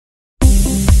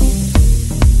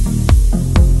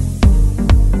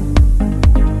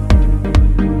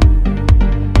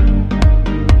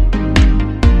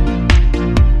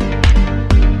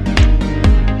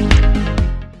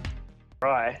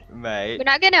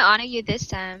not gonna honor you this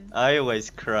time. I always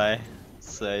cry,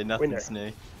 so nothing's Winner.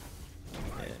 new.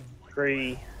 Yeah.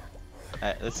 3.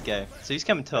 Alright, let's go. So who's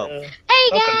coming top? Hey,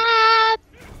 Welcome. Gab!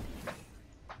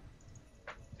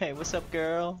 Hey, what's up,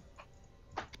 girl?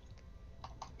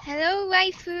 Hello,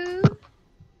 waifu.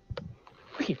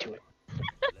 What are you doing?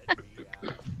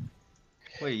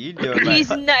 What are you doing, mate? He's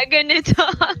not gonna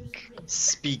talk.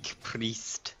 Speak,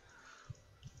 priest.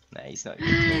 Nah, he's not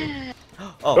gonna talk.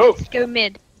 Oh, Oh! Let's go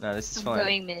mid. no, this is I'm fine.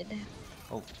 going mid.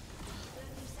 Oh.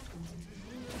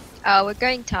 Oh, we're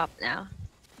going top now.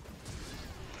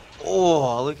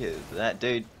 Oh, look at that,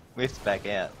 dude. We have to back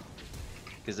out.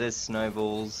 Because there's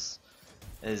snowballs,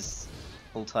 there's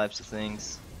all types of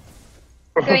things.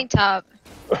 We're going top.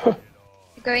 We're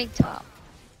going top.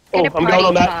 Oh, Gonna I'm party going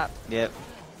on that. top. Yep.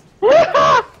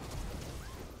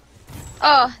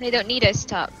 Oh, they don't need us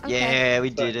top. Okay. Yeah, we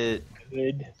did it.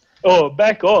 Good. Oh,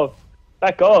 back off.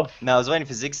 Back off. No, I was waiting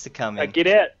for Ziggs to come in. Get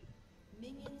out.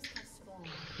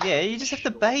 Yeah, you just have to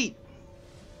bait.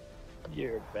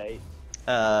 You're a bait.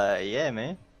 Yeah,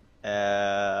 man.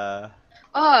 Oh,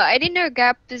 I didn't know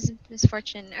Gap is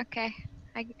misfortune. Okay,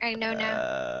 I know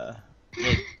now.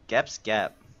 Yeah, Gap's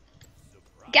Gap.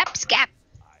 Gap's Gap.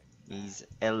 He's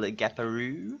El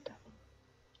Gaparoo.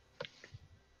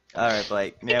 Alright,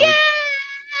 Blake. Now Gap!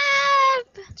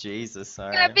 Jesus, Gap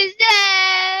alright. is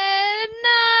dead.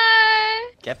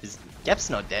 No. Gap's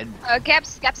not dead. Oh,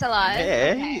 Gap's alive.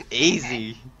 Yeah, Okay.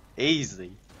 easy.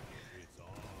 Easy.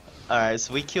 Alright,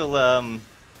 so we kill, who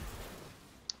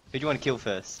do you want to kill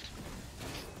first?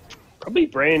 Probably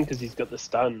Brand because he's got the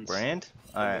stuns. Brand?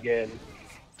 Alright. Again.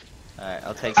 Alright,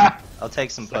 I'll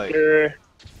take some poke. Sucker.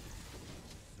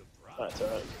 That's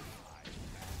alright.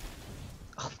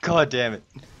 Oh, god damn it.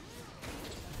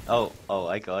 Oh,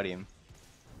 I got him.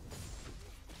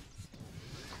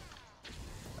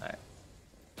 Alright.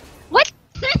 What?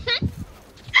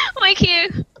 My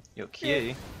Q. Your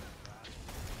Q.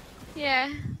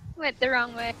 Yeah, went the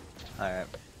wrong way. Alright.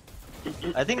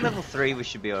 I think level 3 we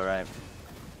should be alright.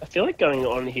 I feel like going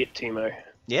on hit Timo.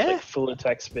 Yeah? Like full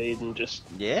attack speed and just.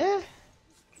 Yeah?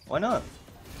 Why not?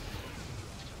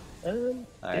 Alright.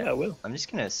 Alright. Yeah, I will. I'm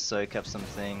just gonna soak up some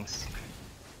things.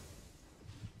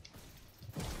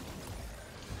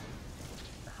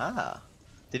 Aha.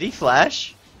 Did he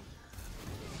flash?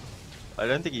 I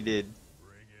don't think he did.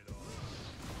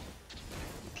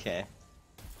 Okay.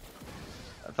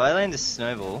 If I land a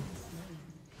snowball...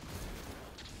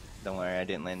 Don't worry, I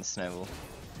didn't land the snowball.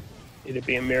 It'd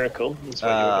be a miracle. That's what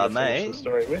you were gonna finish mate. the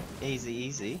story with. Easy,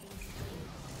 easy.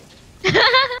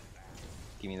 That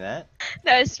Give me that.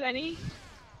 was funny.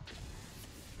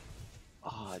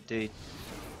 Oh, dude.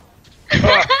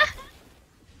 Oh,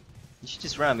 You should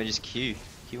just run, but just Q.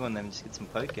 Q on them, just get some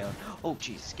poke going. Oh,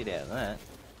 jeez, get out of that.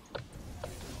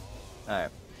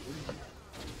 Alright.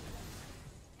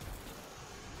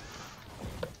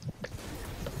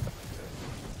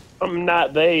 I'm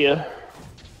not there.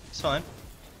 It's fine.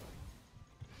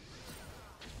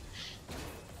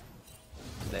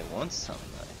 Do they want some,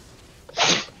 though?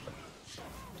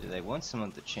 Do they want some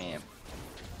of the champ?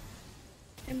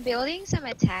 I'm building some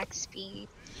attack speed.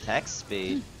 Attack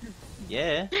speed?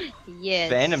 Yeah.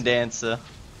 Yes. Phantom Dancer.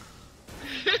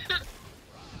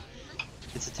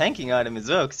 It's a tanking item as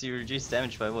well, because you reduce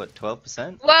damage by what,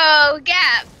 12%? Whoa,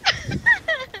 Gap!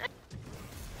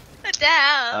 What the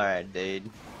hell? Alright, dude.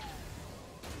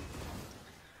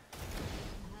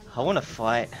 I want to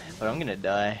fight, but I'm gonna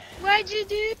die. What'd you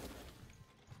do?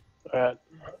 Alright.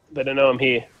 They don't know I'm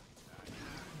here.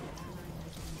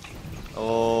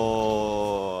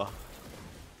 Oh.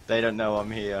 They don't know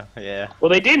I'm here, yeah. Well,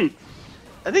 they didn't.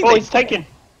 I think Oh, they... he's taken.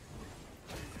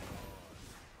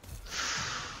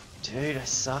 Dude, I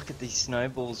suck at these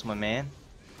snowballs, my man.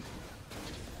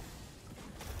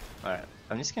 Alright,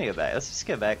 I'm just gonna go back. Let's just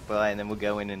go back by and then we'll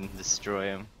go in and destroy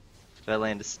them. If I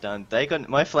land a stun. They got...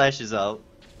 My flash is up.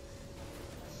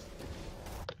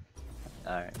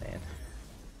 Alright, man.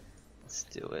 Let's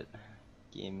do it.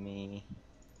 Give me...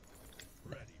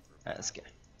 Alright, let's go.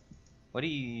 What do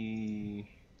you...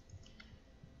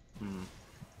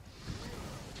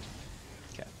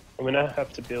 Okay. I'm gonna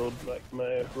have to build like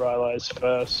my Rylai's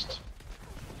first.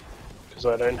 Because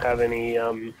I don't have any,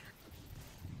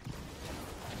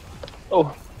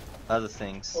 Oh, Other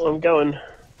things. well, I'm going.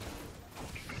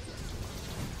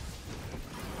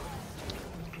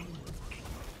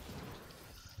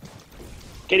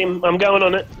 Get him, I'm going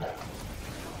on it.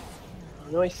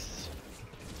 Nice.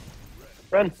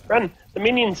 Run, run, the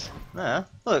minions. Nah,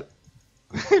 look.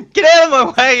 Get out of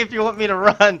my way if you want me to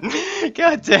run!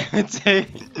 God damn it, dude.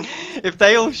 If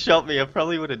they all shot me, I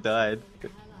probably would have died.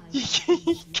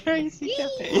 You crazy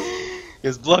guy. He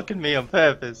was blocking me on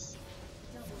purpose.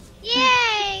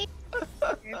 Yay!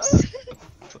 Oops.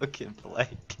 Fucking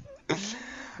Blake.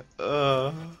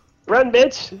 Oh. Run,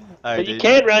 bitch! Alright, But you dude.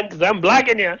 can't run because I'm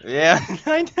blocking you. Yeah,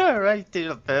 I know, right? He did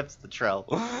it on purpose to troll.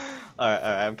 Alright,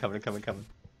 I'm coming.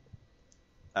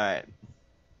 Alright.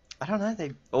 I don't know,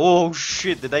 they... Oh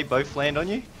shit, did they both land on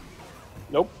you?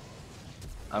 Nope.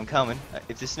 I'm coming.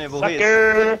 If this snowball hits...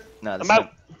 Sucker! No, I'm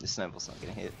out. the snowball's not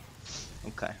gonna hit.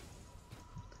 Okay.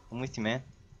 I'm with you, man.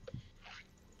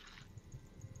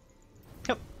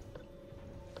 Yep.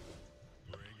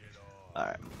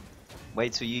 Alright.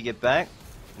 Wait till you get back,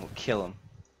 we'll kill him.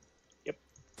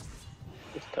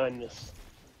 With kindness.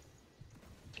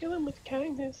 Kill him with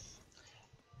kindness.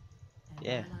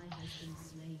 Yeah.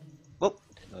 Whoop.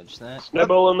 Dodge that.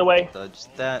 Snowball on the way. Dodge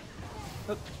that.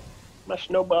 My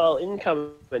snowball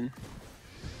incoming.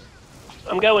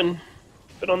 I'm going.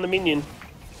 Put on the minion.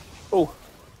 Oh.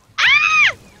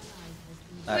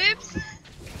 Whoops.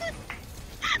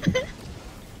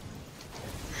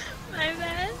 My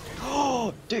bad.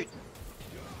 Oh, dude.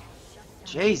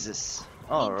 Jesus.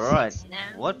 Alright. Now.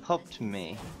 What popped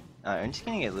me? I'm just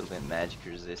gonna get a little bit of magic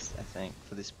resist, I think,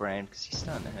 for this brand, because he's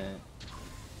starting to hurt.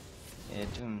 Yeah,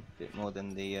 doing a bit more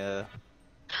than the,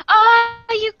 Oh,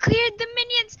 you cleared the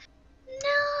minions.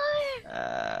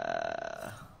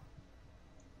 No.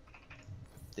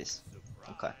 This.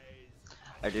 Okay.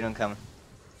 Alright, dude, I'm coming.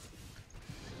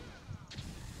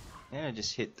 Yeah, I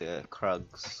just hit the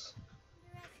Krugs.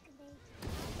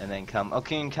 And then come. Oh,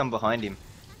 can you come behind him?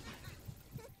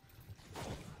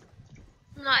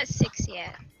 I'm not 6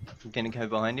 yet. I'm gonna go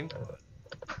behind him.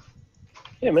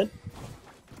 Yeah, man.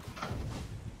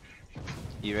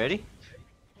 You ready?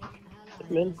 Yeah,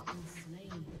 man.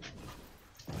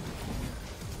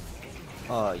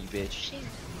 Oh, you bitch. Jeez.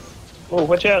 Oh,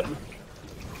 watch out.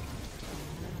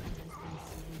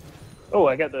 Oh,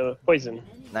 I got the poison.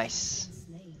 Nice.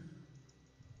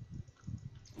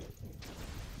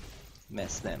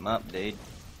 Mess them up, dude.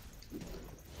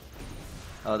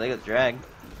 Oh, they got drag.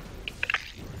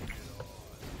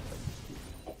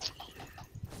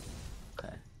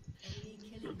 Okay.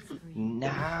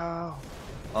 No.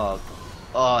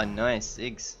 Oh, nice.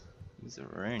 Iggs. He's a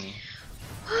Rooney.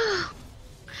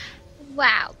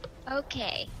 Wow.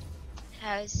 Okay.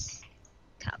 That was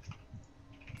tough.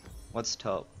 What's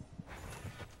top?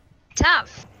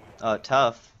 Tough. Oh,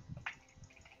 tough.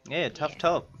 Yeah, tough Yeah.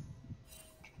 top.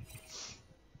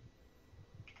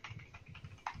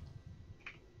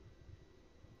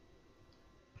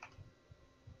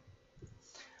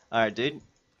 Alright, dude.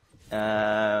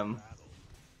 Kind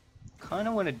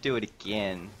of want to do it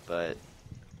again, but...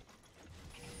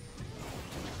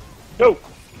 Go!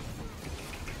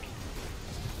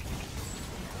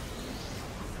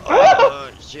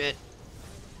 Oh, shit.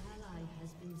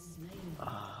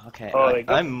 Oh, okay, Oh, they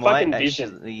got I might fucking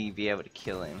vision. actually be able to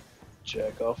kill him.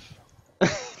 Jerk off.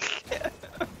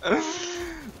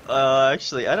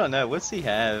 Actually, I don't know. What's he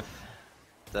have?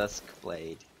 Dusk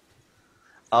Blade.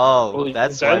 Oh, Well,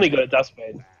 that's he's why only got a dust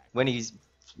blade. when he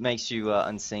makes you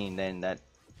unseen, then that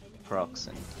procs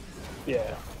and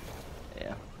Yeah.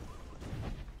 yeah.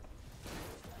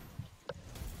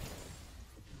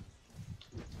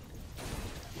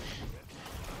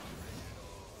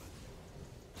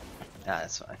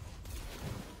 That's fine.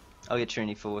 I'll get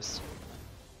Trinity Force.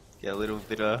 Get a little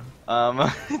bit of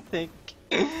armor, I think.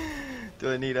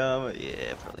 Do I need armor?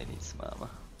 Yeah, probably need some armor.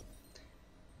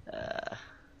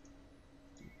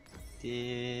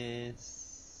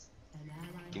 This.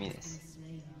 Give me this.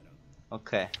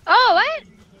 Okay. Oh, what?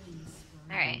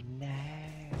 Alright. No.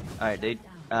 Alright, dude.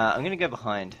 I'm gonna go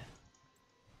behind.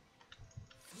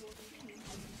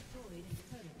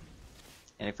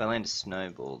 And if I land a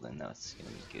snowball, then that's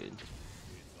gonna be good.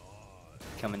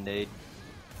 Coming, dude.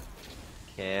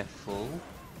 Careful.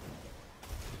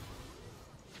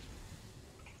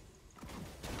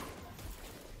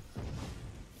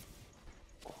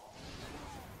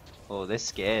 Oh, they're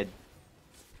scared.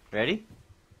 Ready?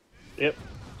 Yep.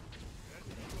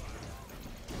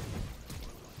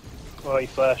 Oh, he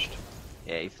flashed.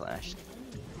 Yeah, he flashed.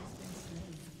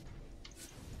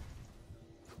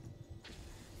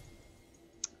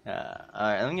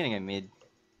 Alright, I'm gonna go mid.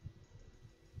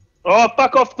 Oh,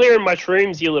 fuck off clearing my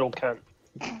shrooms, you little cunt.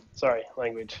 Sorry,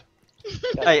 language.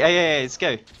 Hey, let's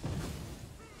go.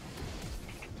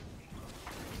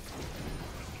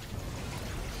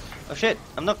 Oh shit,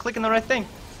 I'm not clicking the right thing.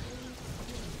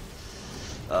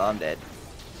 Oh, I'm dead.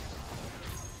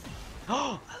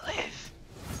 Oh, I live.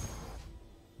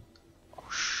 Oh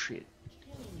shit.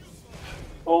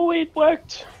 Oh, it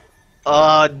worked.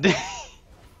 Oh,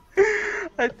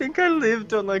 I think I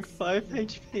lived on like 5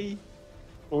 HP.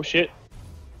 Oh shit.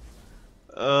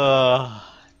 Oh,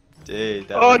 dude,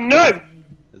 that Oh was no!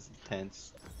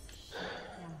 intense.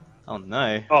 Oh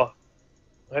no. Oh,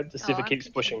 I hope the Oh, Civer I'm keeps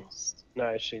pushing. confused.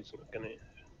 No, she's not gonna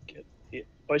get hit.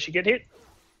 Oh, she get hit?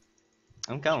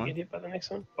 I'm She get going. hit by the next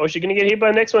one? Oh, she's gonna get hit by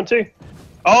the next one too.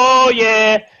 Oh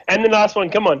yeah! And the last one.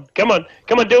 Come on, come on,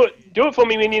 come on! Do it! Do it for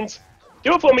me, minions!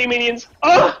 Do it for me, minions!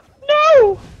 Oh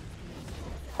no!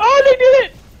 Oh, they did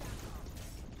it!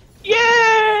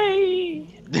 Yay!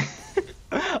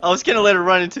 I was gonna let her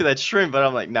run into that shrimp, but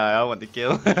I'm like, no, I want the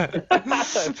kill. Of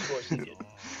course you did.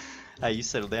 Hey, you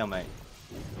settle down, mate.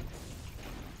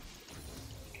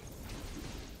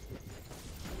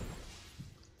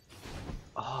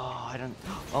 Oh, I don't.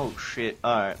 Oh shit!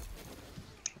 All right.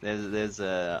 There's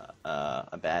a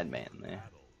bad man there.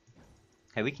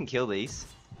 Hey, we can kill these.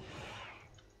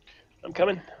 I'm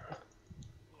coming.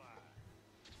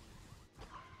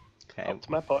 Okay. Up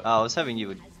to my pot. Oh, I was hoping you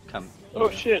would come. Oh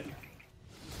here. shit!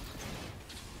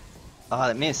 Oh,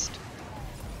 that missed.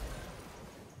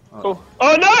 Oh,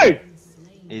 oh no!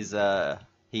 Is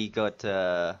he got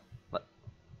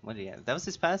what did he have? That was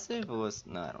his passive or was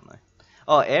no, I don't know.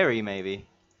 Oh, airy maybe.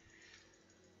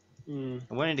 Hmm.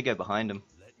 I wanted to go behind him.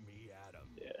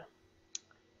 Yeah.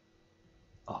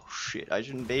 Oh shit, I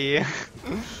shouldn't be here.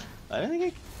 I don't think I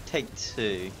can take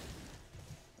two.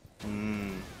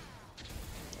 I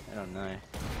don't know.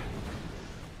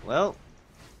 Well.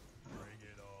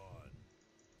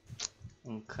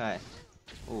 Okay.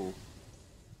 Ooh.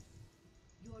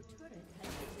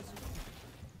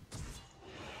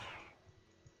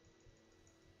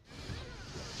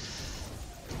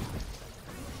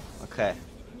 Okay.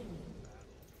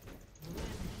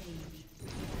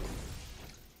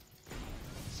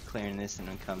 Just clearing this and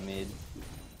then come mid.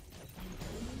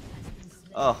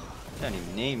 Oh, don't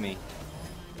even need me.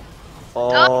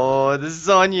 Oh, the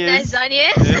Zhonya's. Nice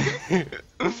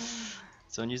Zhonya's.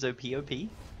 Zhonya's OP.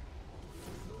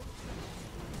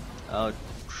 Oh,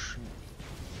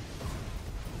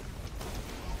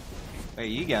 where are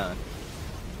you going?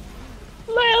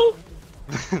 Lel.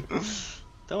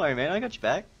 Don't worry, man. I got your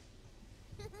back.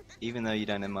 Even though you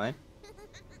don't have mine.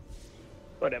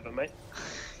 Whatever, mate.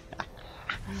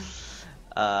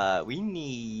 We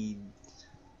need.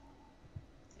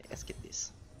 Yeah, let's get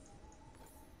this.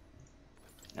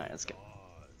 Alright, let's go.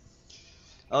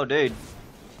 Oh, dude.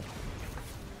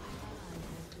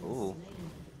 Ooh.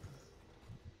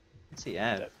 What's he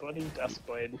have? That bloody dust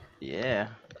blade. Yeah.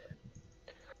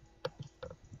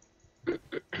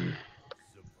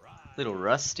 Little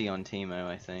rusty on Teemo,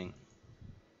 I think.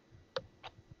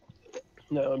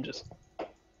 No, I'm just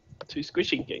too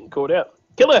squishy, getting caught out.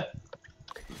 Killer!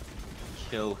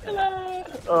 Kill him. Killer!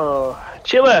 Oh,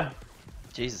 chiller!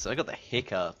 Jesus, I got the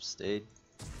hiccups, dude.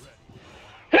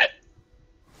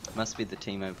 Must be the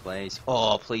Teemo plays.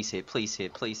 Oh, please hit, please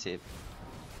hit, please hit.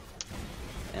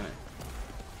 Damn it.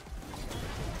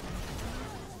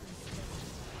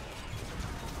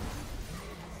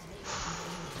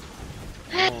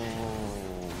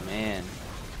 Oh, man.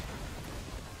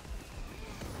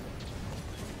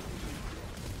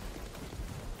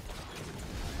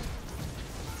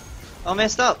 I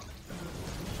messed up.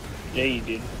 Yeah, you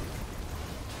did.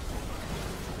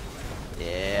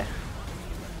 Yeah.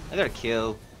 I got a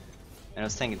kill. And I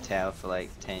was tanking tower for like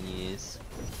 10 years.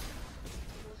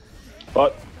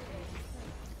 But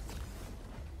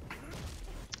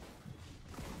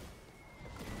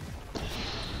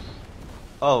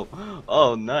Oh,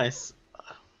 oh, nice.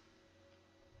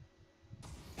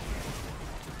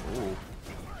 Ooh.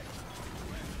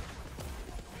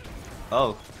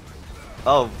 Oh.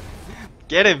 Oh.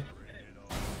 Get him.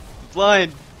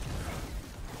 Blind.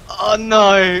 Oh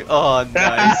no. Oh,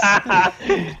 nice.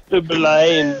 the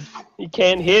blind. You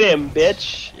can't hit him,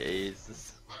 bitch.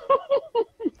 Jesus.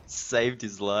 Saved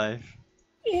his life.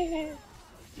 Yeah.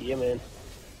 Yeah, man.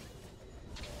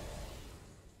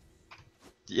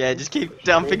 Yeah, just keep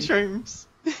dumping shrooms.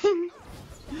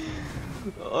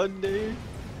 Oh no.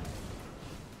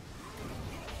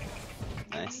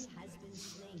 Nice.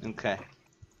 Okay.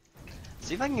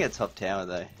 See if I can get top tower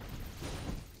though.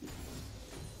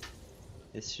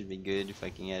 This should be good if I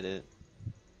can get it.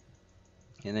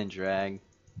 And then drag.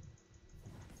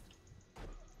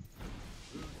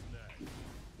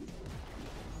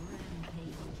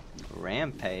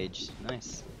 Rampage.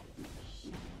 Nice.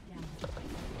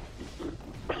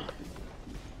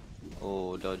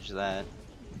 Oh, dodge that.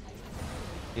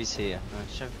 Who's here?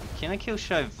 Can I kill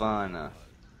Shyvana?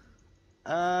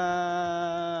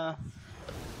 Yeah,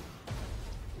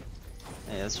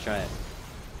 let's try it.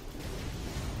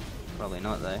 Probably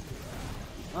not though.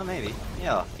 Oh, maybe.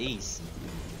 Yeah, ease.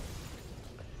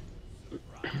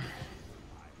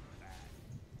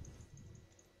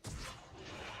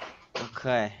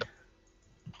 Okay.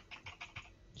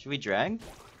 Should we drag?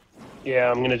 Yeah,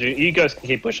 I'm gonna do. You guys can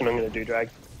keep pushing. I'm gonna do drag.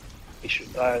 He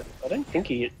should. I don't think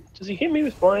he hit. Does he hit me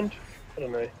with blind? I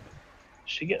don't know.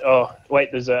 She get. Oh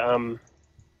wait, there's a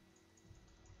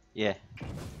Yeah.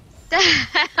 The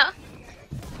hell?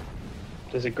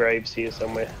 There's a Graves here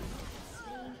somewhere.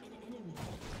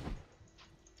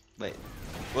 Wait.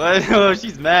 What? Oh,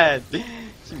 she's mad.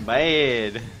 She's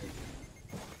mad.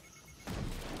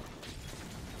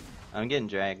 I'm getting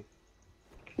dragged.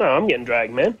 No, I'm getting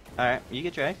dragged, man. Alright, you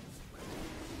get dragged.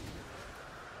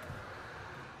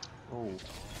 Oh.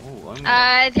 Oh,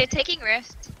 I'm They're taking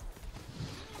rest.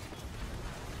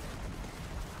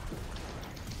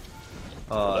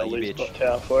 Oh, I'll you lose bitch. bot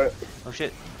tower for it. Oh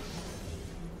shit.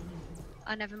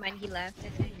 Oh, never mind. He left, I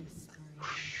think.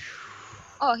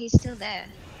 Oh, he's still there.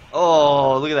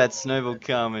 Oh, look at that snowball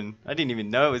coming. I didn't even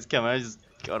know it was coming. I just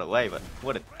got away, but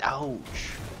what a dodge.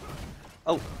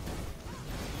 Oh.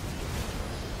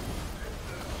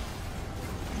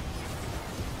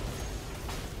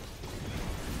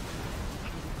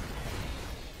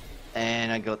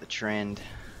 And I got the trend.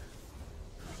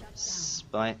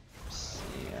 Spite.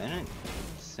 Yeah, I don't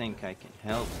think I can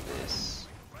help this.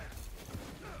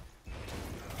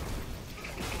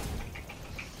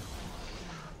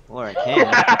 Or I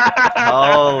can.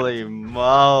 Holy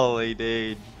moly,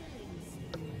 dude.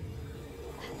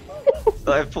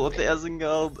 I have 4,000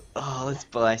 gold. Oh, let's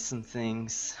buy some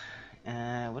things.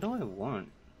 What do I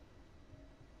want?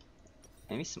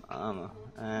 Maybe some armor.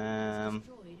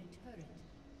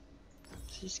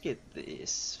 Let's just get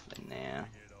this for now.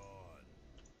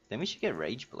 Then we should get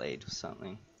Rage Blade or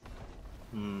something.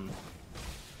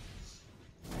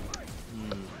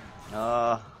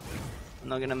 Oh, I'm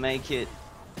not gonna make it.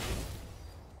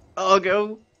 Oh,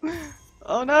 go!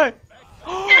 Oh no!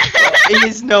 He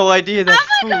has no idea, that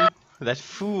fool! That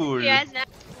fool! Yes, no.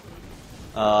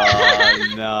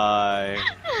 Oh no!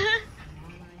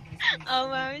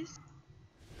 Almost.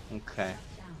 Okay.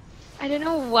 I don't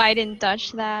know why I didn't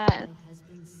touch that.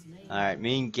 Alright,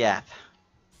 me and Gap.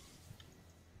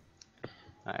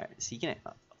 Alright, so you can.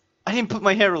 I didn't put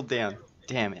my herald down!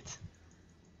 Damn it.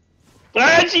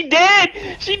 Ah, she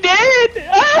did! She did!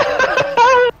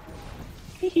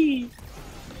 Oh,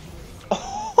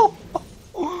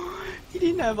 he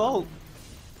didn't have ult.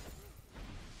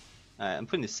 Alright, I'm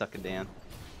putting this sucker down.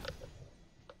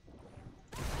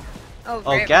 Oh,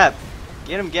 Oh, rip. Gap!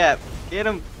 Get him, Gap! Get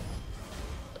him!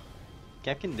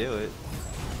 Gap can do it.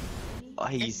 Oh,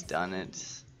 he's done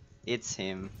it. It's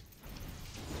him.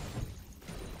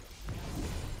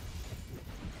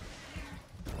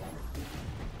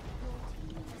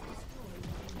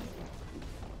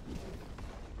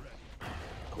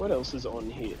 What else is on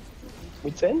here?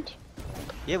 Wits End?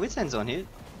 Yeah, Wits End's on here.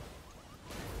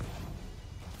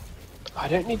 I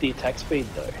don't need the attack speed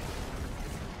though.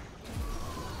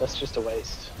 That's just a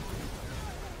waste.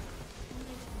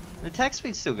 The attack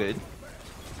speed's still good.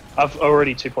 I've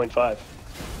already 2.5.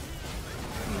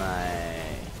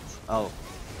 Mate. Oh.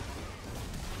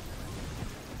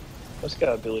 Let's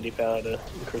go ability power to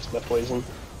increase my poison.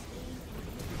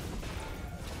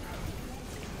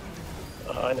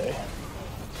 Oh, I know.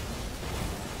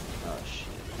 Oh shit.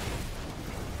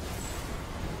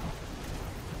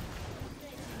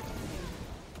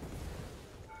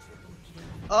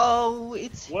 Oh,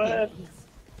 it's What? him.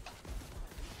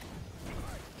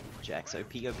 Jack's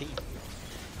OP.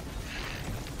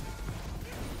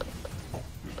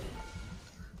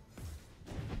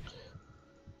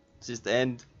 It's just the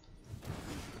end.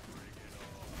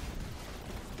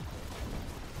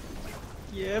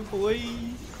 Yeah, boys.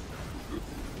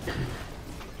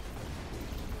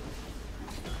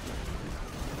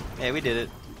 Yeah, we did it.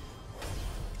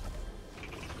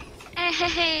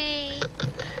 Hey.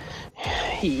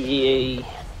 Yay.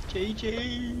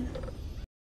 GG.